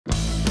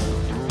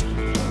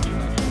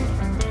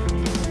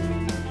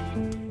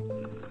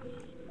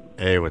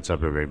Hey, what's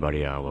up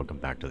everybody? Welcome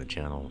back to the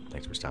channel.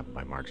 Thanks for stopping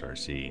by Mark's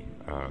RC.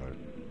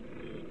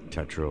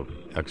 Tetra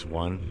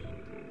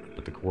X1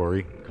 at the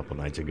Quarry a couple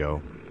nights ago.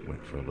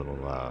 Went for a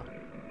little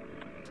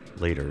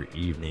later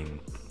evening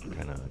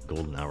kind of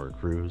golden hour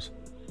cruise.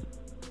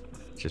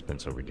 It's just been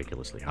so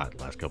ridiculously hot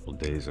the last couple of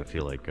days. I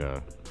feel like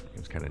it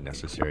was kind of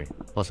necessary.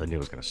 Plus I knew it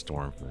was going to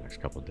storm for the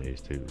next couple of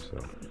days too, so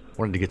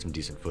wanted to get some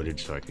decent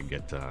footage so I could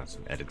get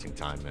some editing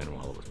time in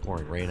while it was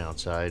pouring rain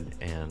outside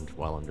and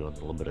while I'm doing a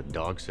little bit of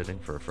dog sitting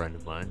for a friend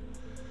of mine.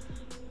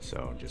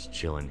 So just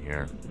chilling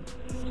here.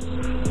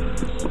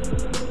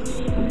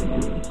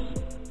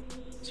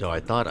 So I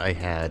thought I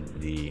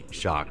had the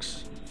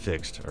shocks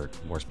fixed, or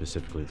more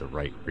specifically the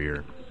right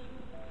rear,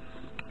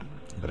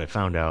 but I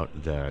found out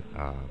that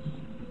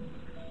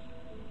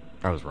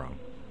I was wrong.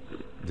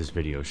 This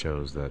video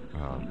shows that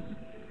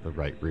the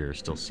right rear is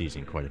still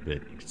seizing quite a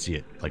bit. You can see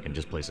it like in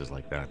just places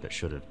like that that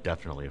should have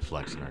definitely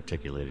flexed and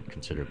articulated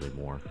considerably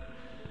more.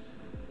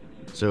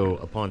 So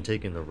upon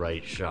taking the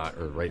right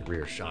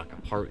rear shock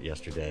apart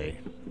yesterday,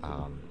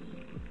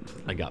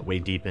 I got way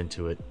deep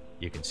into it.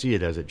 You can see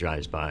it as it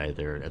drives by.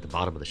 There at the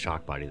bottom of the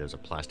shock body there's a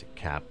plastic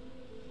cap.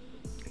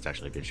 It's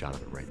actually a good shot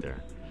of it right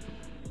there.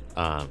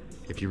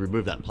 If you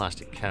remove that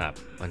plastic cap,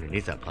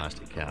 underneath that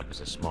plastic cap is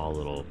a small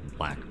little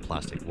black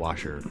plastic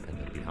washer, and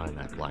then behind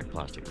that black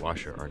plastic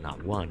washer are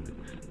not one,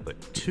 but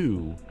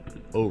two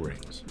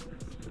O-rings.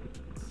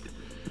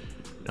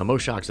 Now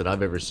most shocks that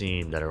I've ever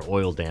seen that are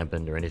oil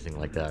dampened or anything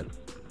like that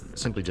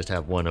simply just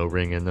have one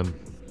O-ring in them,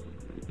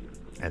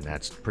 and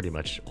that's pretty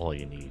much all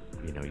you need.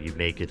 You know, you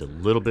may get a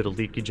little bit of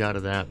leakage out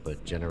of that,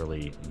 but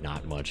generally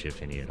not much,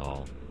 if any at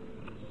all.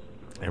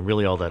 And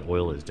really all that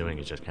oil is doing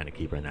is just kind of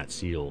keeping that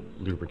seal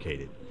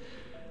lubricated.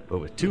 But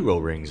with two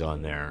O-rings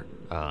on there,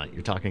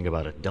 you're talking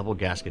about a double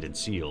gasketed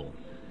seal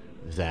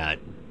that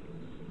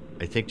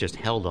I think just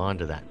held on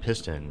to that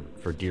piston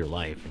for dear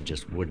life and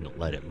just wouldn't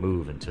let it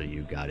move until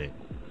you got it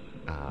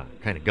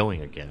kind of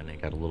going again.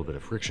 It got a little bit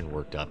of friction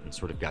worked up and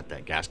sort of got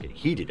that gasket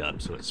heated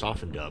up so it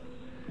softened up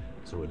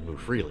so it would move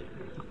freely.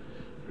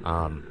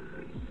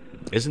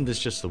 Isn't this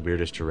just the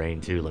weirdest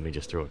terrain too? Let me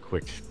just throw a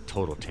quick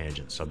total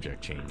tangent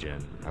subject change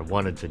in. I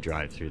wanted to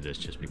drive through this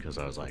just because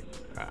I was like,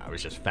 I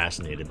was just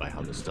fascinated by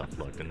how this stuff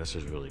looked, and this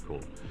is really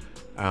cool.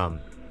 But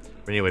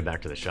anyway,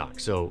 back to the shock.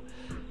 So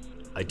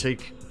I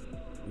take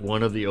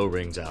one of the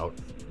O-rings out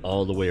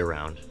all the way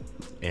around,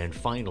 and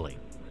finally,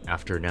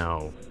 after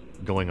now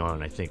going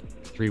on, I think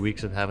 3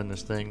 weeks of having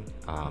this thing,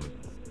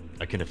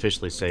 I can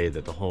officially say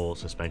that the whole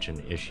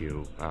suspension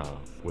issue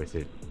with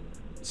it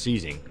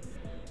seizing,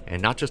 and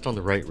not just on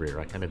the right rear,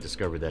 I kind of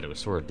discovered that it was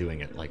sort of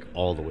doing it like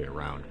all the way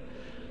around.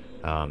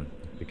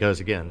 Because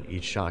again,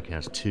 each shock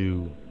has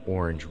two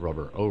orange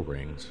rubber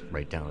O-rings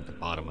right down at the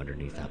bottom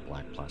underneath that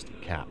black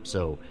plastic cap.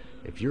 So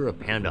if you're a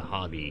Panda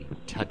hobby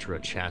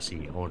Tetra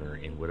chassis owner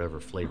in whatever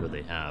flavor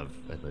they have,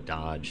 in the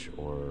Dodge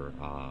or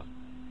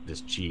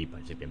this Jeep, I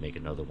think they make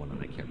another one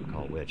and I can't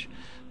recall which,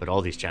 but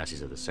all these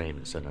chassis are the same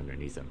and sit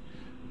underneath them.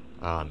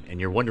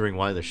 And you're wondering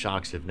why the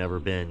shocks have never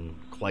been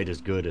quite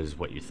as good as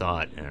what you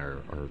thought,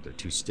 or they're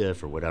too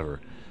stiff or whatever.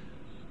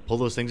 Pull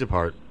those things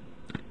apart,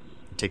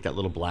 take that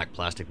little black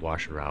plastic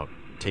washer out,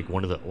 take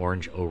one of the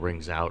orange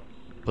O-rings out,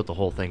 put the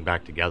whole thing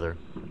back together,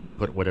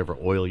 put whatever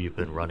oil you've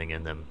been running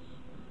in them,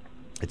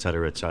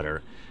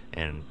 etc.,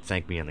 and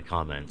thank me in the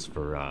comments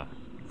for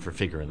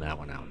figuring that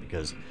one out,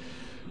 because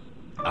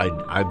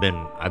I've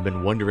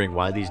been wondering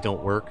why these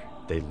don't work.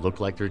 They look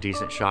like they're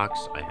decent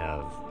shocks. I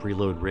have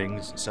preload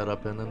rings set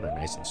up in them. They're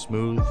nice and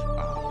smooth.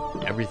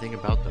 Everything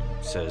about them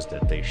says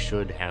that they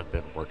should have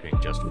been working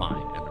just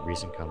fine. And the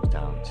reason comes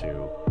down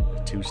to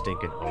the two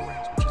stinking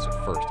O-rings, which is a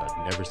first.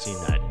 I've never seen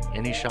that in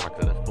any shock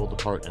that I've pulled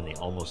apart in the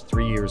almost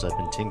 3 years I've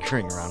been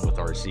tinkering around with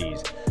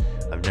RCs.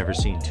 I've never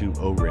seen two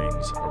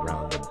O-rings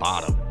around the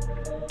bottom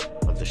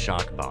of the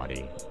shock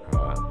body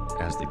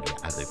as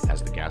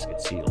the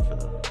gasket seal for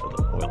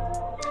the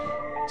oil.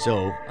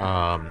 So,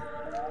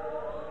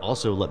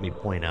 also, let me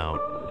point out,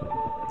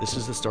 this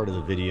is the start of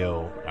the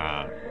video,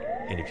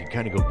 and if you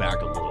kind of go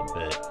back a little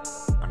bit,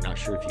 I'm not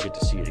sure if you get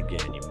to see it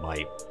again. You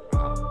might,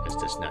 as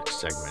this next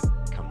segment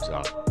comes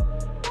up.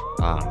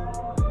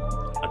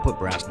 I put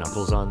brass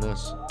knuckles on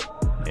this,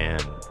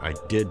 and I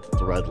did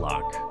thread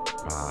lock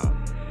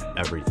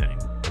everything,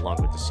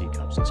 along with the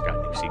C-cups. It's got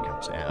new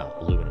C-cups,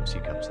 aluminum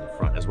C-cups in the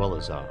front, as well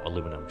as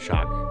aluminum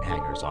shock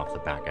hangers off the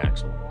back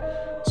axle.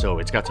 So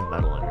it's got some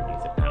metal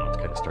underneath it now. It's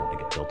kind of starting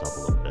to get built up a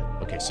little bit.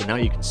 Okay, so now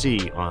you can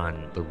see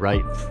on the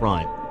right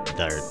front,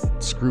 the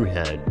screw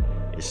head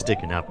is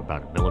sticking up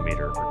about 1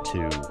 millimeter or 2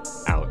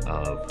 out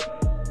of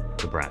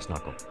the brass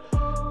knuckle.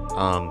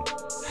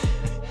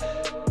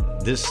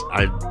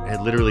 I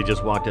had literally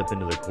just walked up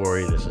into the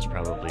quarry. This is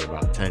probably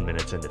about 10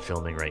 minutes into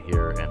filming right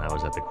here, and I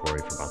was at the quarry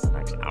for about the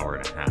next hour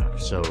and a half.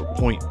 So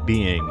point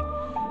being,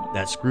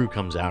 that screw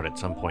comes out at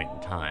some point in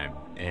time,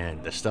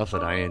 and the stuff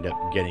that I end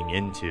up getting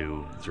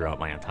into throughout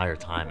my entire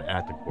time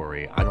at the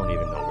quarry, I don't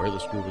even know where the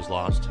screw was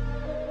lost,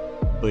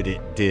 but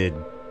it did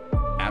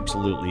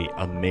absolutely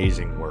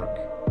amazing work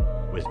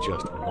with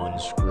just one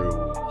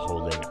screw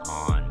holding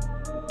on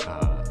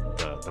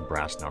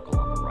brass knuckle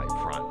on the right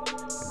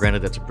front.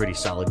 Granted, that's a pretty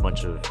solid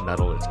bunch of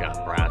metal. It's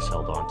got brass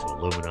held onto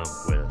aluminum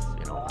with,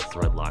 you know, a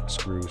thread lock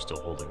screw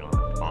still holding on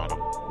at the bottom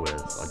with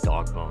a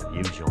dog bone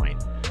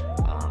U-joint,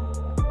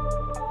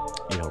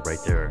 you know, right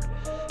there.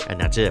 And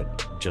that's it.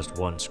 Just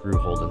one screw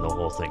holding the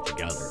whole thing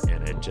together.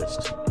 And it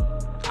just,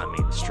 I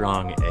mean,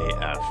 strong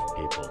AF,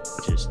 people.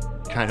 Just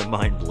kind of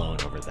mind blown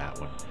over that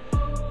one.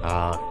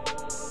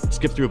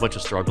 Skipped through a bunch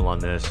of struggle on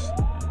this.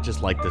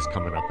 Just like this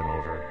coming up and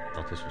over.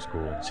 Thought this was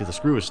cool. See, the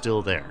screw is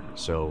still there.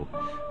 So,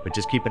 but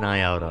just keep an eye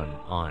out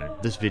on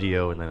this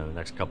video, and then the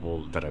next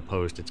couple that I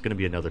post. It's going to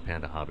be another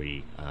Panda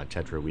Hobby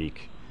Tetra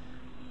week.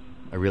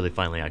 I really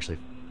finally actually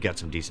got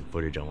some decent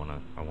footage I want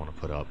to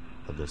put up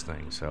of this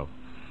thing. So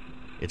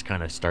it's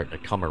kind of starting to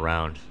come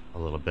around a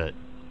little bit.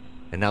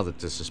 And now that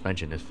the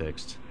suspension is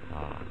fixed,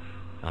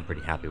 I'm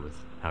pretty happy with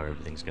how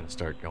everything's going to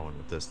start going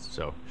with this.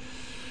 So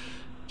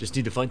just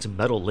need to find some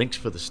metal links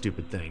for the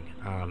stupid thing.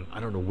 I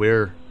don't know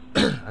where,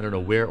 I don't know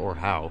where or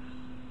how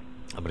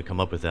I'm going to come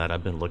up with that.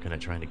 I've been looking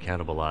at trying to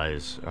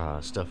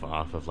cannibalize stuff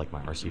off of like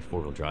my RC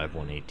 4-wheel drive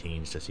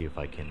 118s to see if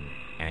I can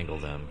angle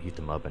them, heat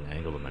them up and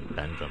angle them and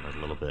bend them a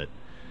little bit.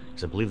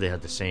 Because I believe they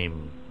had the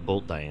same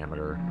bolt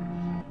diameter,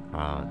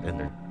 and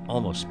they're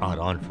almost spot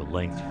on for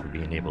length for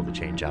being able to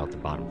change out the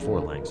bottom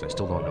 4 lengths. I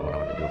still don't know what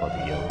I'm going to do about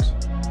the yokes.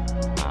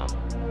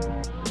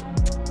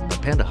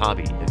 But Panda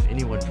Hobby, if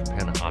anyone from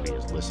Panda Hobby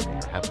is listening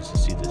or happens to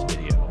see this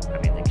video, I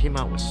mean, they came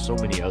out with so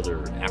many other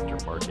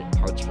aftermarket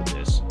parts for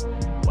this.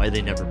 Why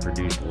they never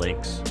produced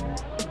links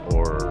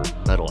or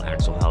metal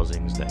axle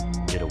housings that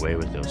get away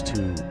with those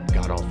 2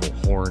 god-awful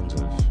horns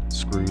of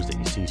screws that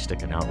you see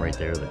sticking out right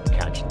there that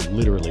catch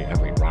literally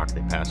every rock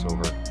they pass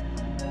over.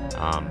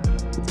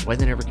 Why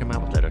they never come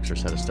out with that extra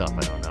set of stuff,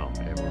 I don't know.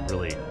 It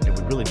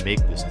would really make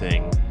this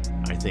thing,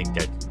 I think,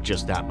 that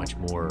just that much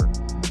more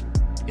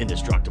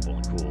indestructible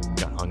and cool.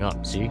 Got hung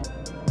up, see?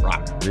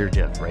 Rock, rear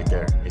diff right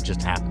there. It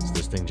just happens.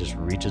 This thing just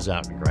reaches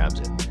out and grabs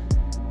it.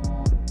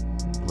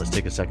 Let's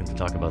take a second to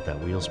talk about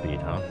that wheel speed,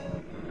 huh?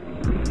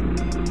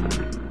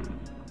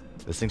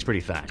 This thing's pretty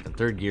fast. In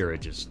 3rd gear,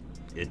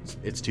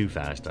 it's too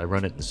fast. I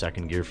run it in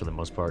 2nd gear for the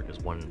most part,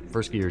 because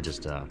first gear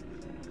just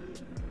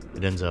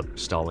it ends up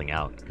stalling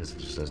out because it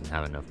just doesn't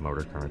have enough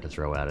motor current to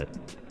throw at it.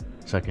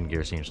 2nd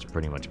gear seems to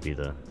pretty much be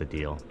the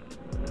deal.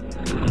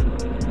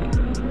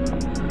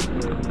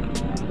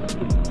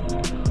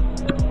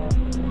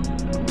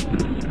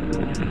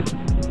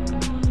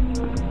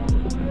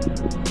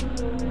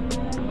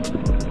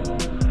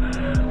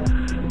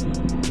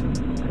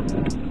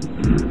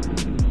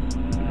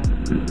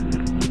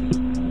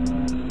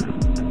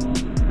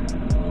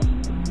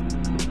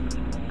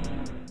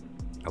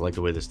 I like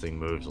the way this thing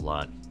moves a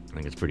lot. I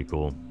think it's pretty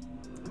cool.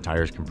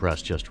 Tires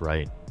compressed just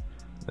right.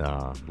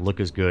 Look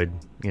is good.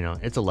 You know,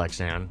 it's a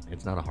Lexan.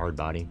 It's not a hard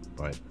body,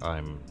 but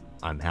I'm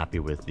happy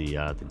with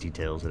the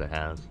details that it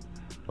has,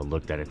 the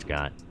look that it's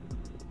got.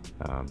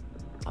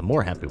 I'm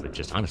more happy with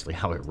just honestly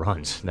how it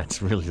runs.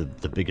 That's really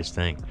the biggest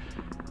thing.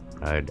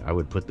 I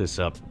would put this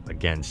up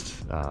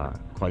against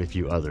quite a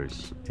few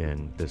others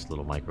in this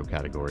little micro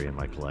category in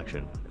my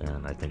collection,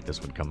 and I think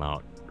this would come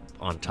out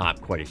on top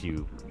in quite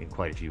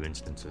a few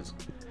instances.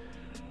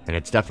 And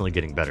it's definitely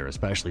getting better,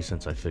 especially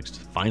since I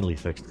finally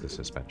fixed the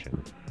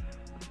suspension.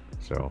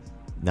 So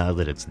now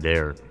that it's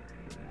there,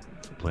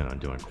 I plan on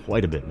doing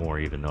quite a bit more,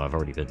 even though I've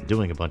already been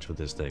doing a bunch with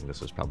this thing.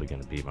 This is probably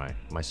going to be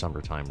my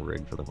summertime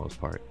rig for the most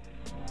part.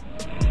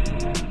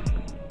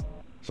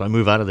 So I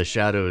move out of the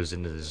shadows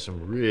into some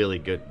really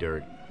good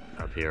dirt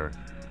up here.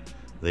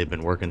 They've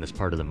been working this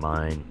part of the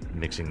mine,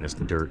 mixing this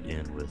dirt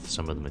in with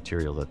some of the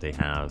material that they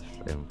have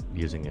and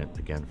using it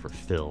again for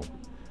fill.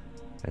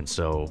 And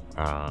so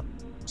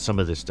some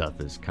of this stuff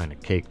is kind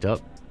of caked up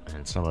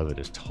and some of it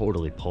is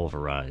totally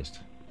pulverized.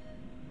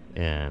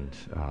 And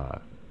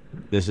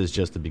this is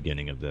just the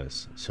beginning of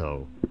this.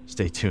 So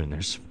stay tuned.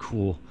 There's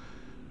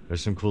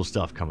some cool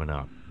stuff coming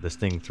up. This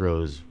thing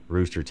throws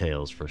rooster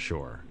tails for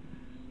sure.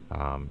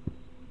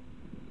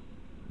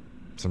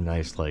 Some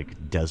nice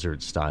like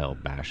desert style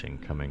bashing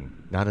coming,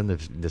 not in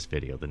this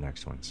video, the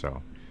next one.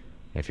 So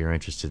if you're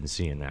interested in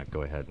seeing that,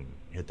 go ahead and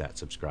hit that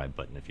subscribe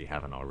button if you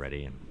haven't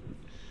already. And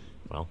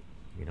well,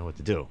 you know what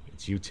to do.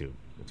 It's YouTube.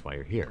 That's why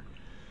you're here.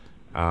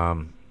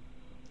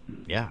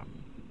 Yeah,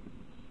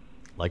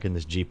 liking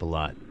this Jeep a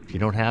lot. If you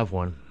don't have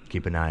one,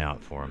 keep an eye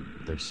out for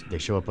them. They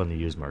show up on the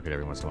used market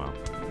every once in a while.